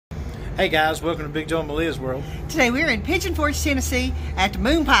Hey guys, welcome to Big Joe and Malia's World. Today we're in Pigeon Forge, Tennessee at the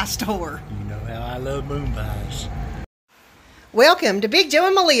Moon Pie store. You know how I love moon pies. Welcome to Big Joe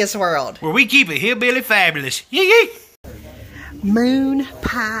and Malia's World, Where we keep it hillbilly fabulous. Yee yee! Moon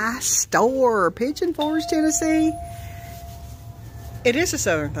Pie store, Pigeon Forge, Tennessee. It is a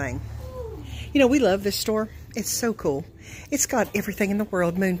southern thing. You know, we love this store. It's so cool. It's got everything in the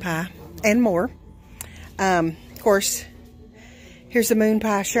world, moon pie and more. Of course, here's the moon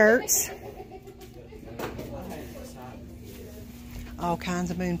pie shirts. All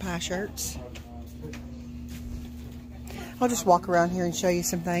kinds of moon pie shirts. I'll just walk around here and show you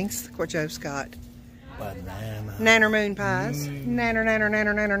some things. Look what Joe's got. Banana. Nanner moon pies.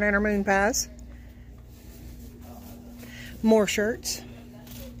 Nanner moon pies. More shirts.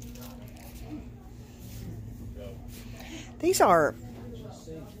 These are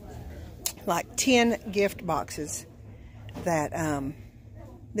like 10 gift boxes that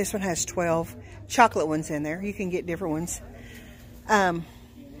this one has 12 chocolate ones in there. You can get different ones.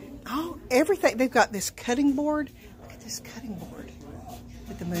 Oh, everything. They've got this cutting board. Look at this cutting board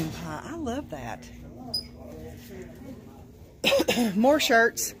with the moon pie. I love that. More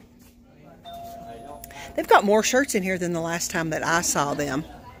shirts. They've got more shirts in here than the last time that I saw them.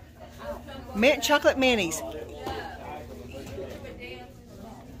 Mint chocolate minis.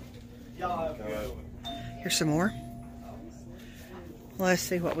 Here's some more. Let's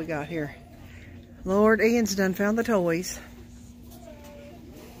see what we got here. Lord, Ian's done found the toys.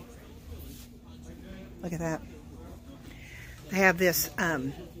 Look at that. They have this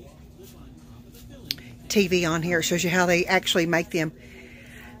TV on here. It shows you how they actually make them.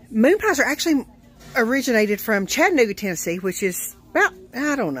 Moon pies are actually originated from Chattanooga, Tennessee, which is about,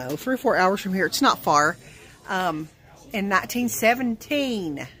 I don't know, 3 or 4 hours from here. It's not far. In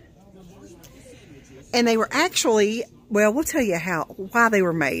 1917. And they were actually, well, we'll tell you why they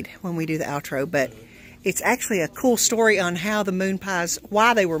were made when we do the outro, but it's actually a cool story on how the moon pies,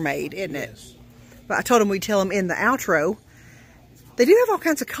 why they were made, isn't it? Yes. But I told them we'd tell them in the outro. They do have all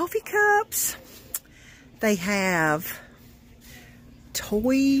kinds of coffee cups. They have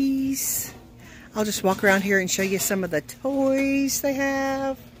toys. I'll just walk around here and show you some of the toys they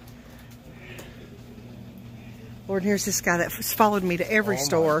have. Lord, here's this guy that's followed me to every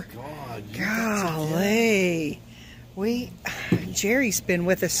store. Golly. Jerry's been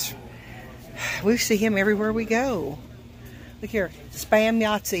with us. We see him everywhere we go. Look here. Spam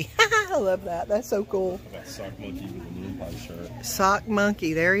Yahtzee. I love that. That's so cool. I got Sock Monkey with a moon pie shirt. Sock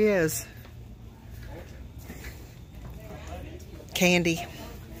Monkey. There he is. Candy.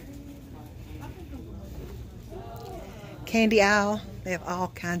 Candy aisle. They have all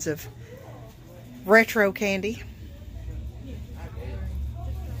kinds of retro candy.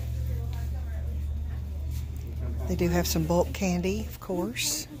 They do have some bulk candy, of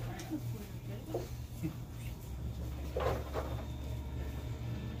course.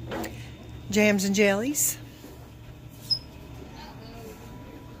 Jams and jellies.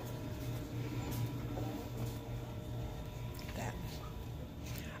 That.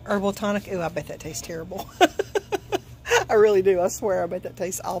 Herbal tonic. Ooh, I bet that tastes terrible. I really do. I swear, I bet that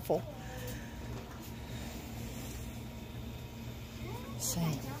tastes awful. Let's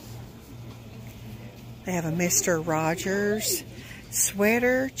see. They have a Mr. Rogers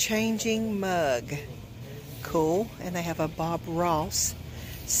sweater changing mug. Cool. And they have a Bob Ross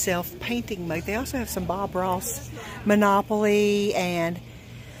self-painting mug. They also have some Bob Ross Monopoly and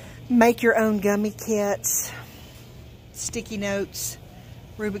make your own gummy kits, sticky notes,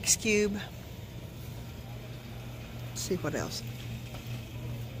 Rubik's Cube. Let's see what else.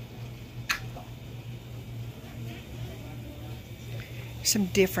 Some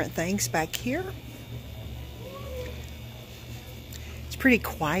different things back here. Pretty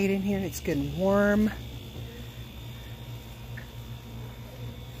quiet in here. It's good and warm.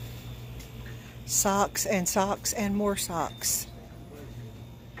 Socks and more socks.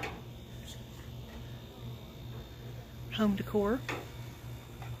 Home decor.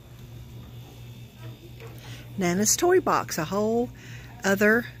 Nana's Toy Box, a whole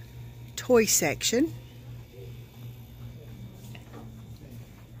other toy section.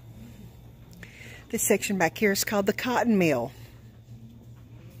 This section back here is called the Cotton Mill.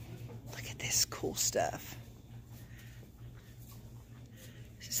 This cool stuff.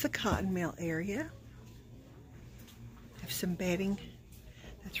 This is the cotton mill area. Have some bedding.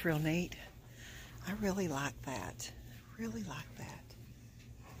 That's real neat. I really like that. Really like that.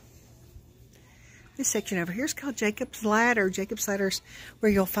 This section over here is called Jacob's Ladder. Jacob's Ladder's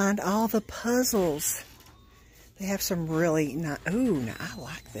where you'll find all the puzzles. They have some really nice. Ooh, I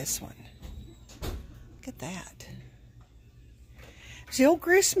like this one. Look at that. It's the old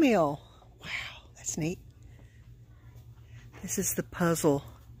grist mill. Wow, that's neat. This is the puzzle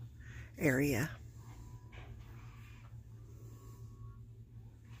area.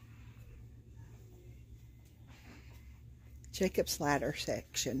 Jacob's Ladder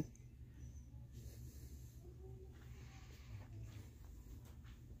section.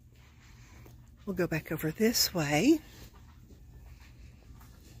 We'll go back over this way.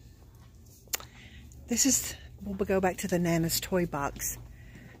 We'll go back to the Nana's Toy Box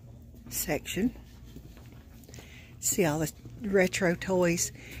section. See all the retro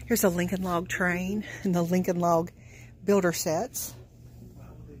toys. Here's a Lincoln Log train and the Lincoln Log builder sets.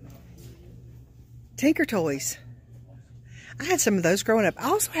 Tinker Toys. I had some of those growing up. I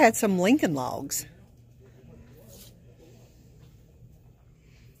also had some Lincoln Logs.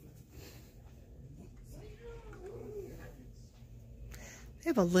 They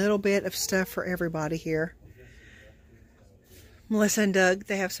have a little bit of stuff for everybody here. Melissa and Doug,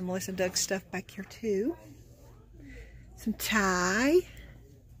 they have some Melissa and Doug stuff back here too. Some tie.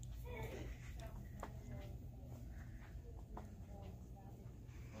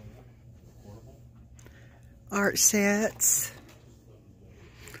 Art sets.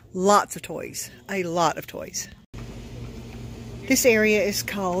 Lots of toys. A lot of toys. This area is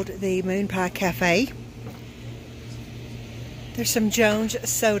called the Moon Pie Cafe. There's some Jones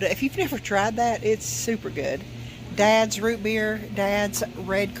soda. If you've never tried that, it's super good. Dad's root beer, Dad's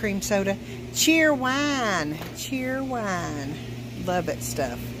red cream soda. Cheer wine. Cheer wine. Love it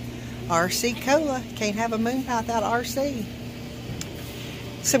stuff. RC Cola. Can't have a moon pie without RC.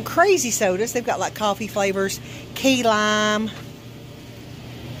 Some crazy sodas. They've got like coffee flavors. Key lime.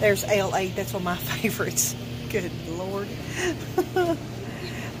 There's LA. That's one of my favorites. Good Lord.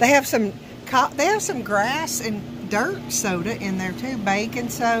 They have some grass and dirt soda in there too. Bacon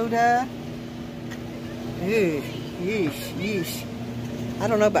soda. Ooh, yeesh, yeesh. I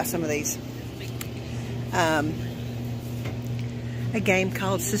don't know about some of these. A game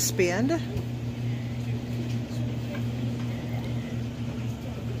called Suspend.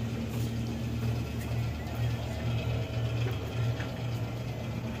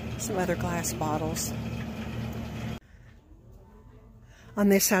 Some other glass bottles. On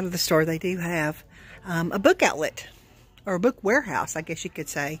this side of the store, they do have a book outlet, or a book warehouse, I guess you could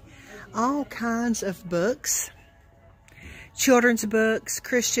say. All kinds of books. Children's books,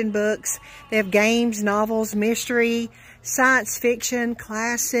 Christian books. They have games, novels, mystery, science fiction,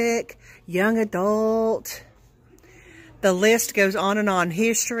 classic, young adult. The list goes on and on.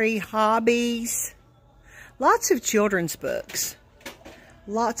 History, hobbies. Lots of children's books.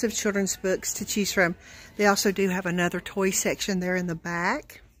 Lots of children's books to choose from. They also do have another toy section there in the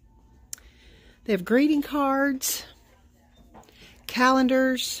back. They have greeting cards,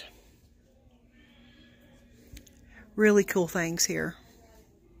 calendars. Really cool things here.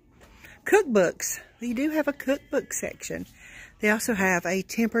 Cookbooks. They do have a cookbook section. They also have a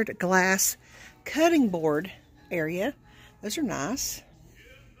tempered glass cutting board area. Those are nice.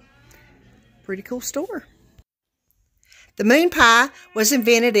 Pretty cool store. The moon pie was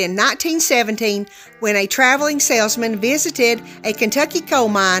invented in 1917 when a traveling salesman visited a Kentucky coal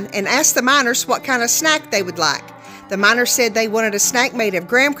mine and asked the miners what kind of snack they would like. The miners said they wanted a snack made of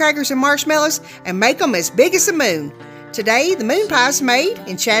graham crackers and marshmallows and make them as big as the moon. Today, the moon pie is made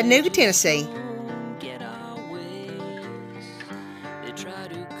in Chattanooga, Tennessee.